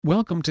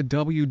Welcome to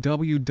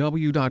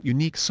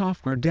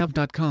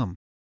www.uniquesoftwaredev.com.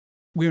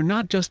 We're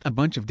not just a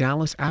bunch of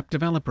Dallas app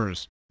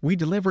developers, we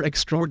deliver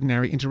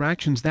extraordinary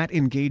interactions that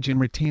engage and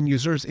retain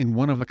users in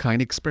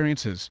one-of-a-kind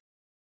experiences.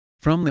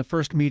 From the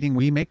first meeting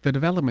we make the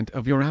development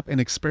of your app an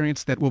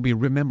experience that will be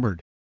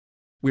remembered.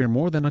 We're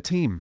more than a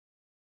team.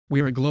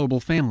 We're a global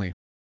family.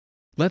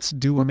 Let's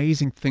do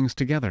amazing things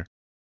together.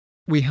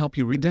 We help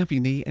you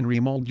redefine and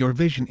remold your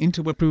vision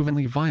into a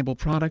provenly viable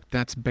product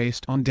that's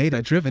based on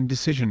data-driven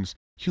decisions,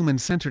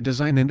 human-centered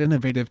design and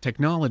innovative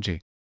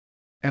technology.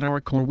 At our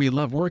core we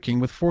love working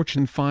with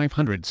Fortune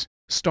 500s,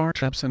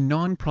 startups and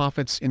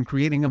non-profits in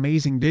creating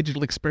amazing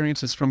digital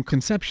experiences from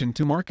conception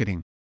to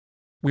marketing.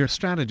 We're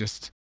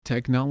strategists,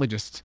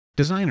 technologists,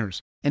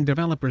 designers, and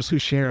developers who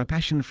share a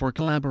passion for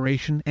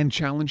collaboration and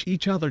challenge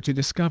each other to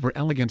discover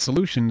elegant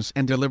solutions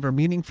and deliver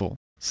meaningful,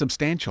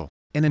 substantial,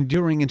 and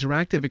enduring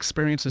interactive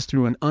experiences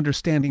through an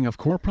understanding of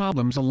core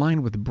problems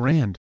aligned with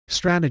brand,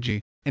 strategy,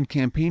 and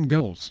campaign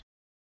goals.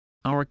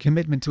 Our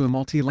commitment to a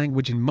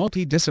multi-language and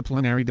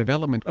multidisciplinary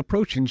development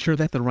approach ensure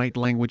that the right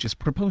language is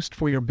proposed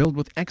for your build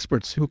with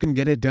experts who can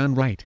get it done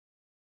right.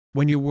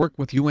 When you work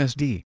with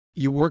USD,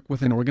 you work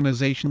with an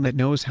organization that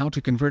knows how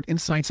to convert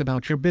insights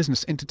about your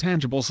business into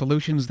tangible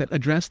solutions that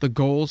address the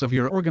goals of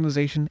your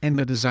organization and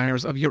the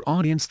desires of your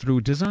audience through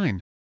design.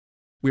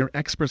 We're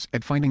experts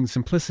at finding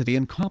simplicity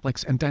in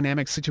complex and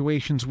dynamic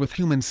situations with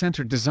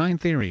human-centered design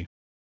theory.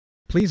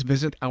 Please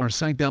visit our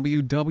site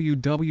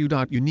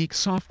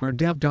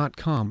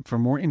www.uniquesoftwaredev.com for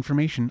more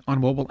information on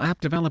mobile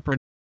app developer.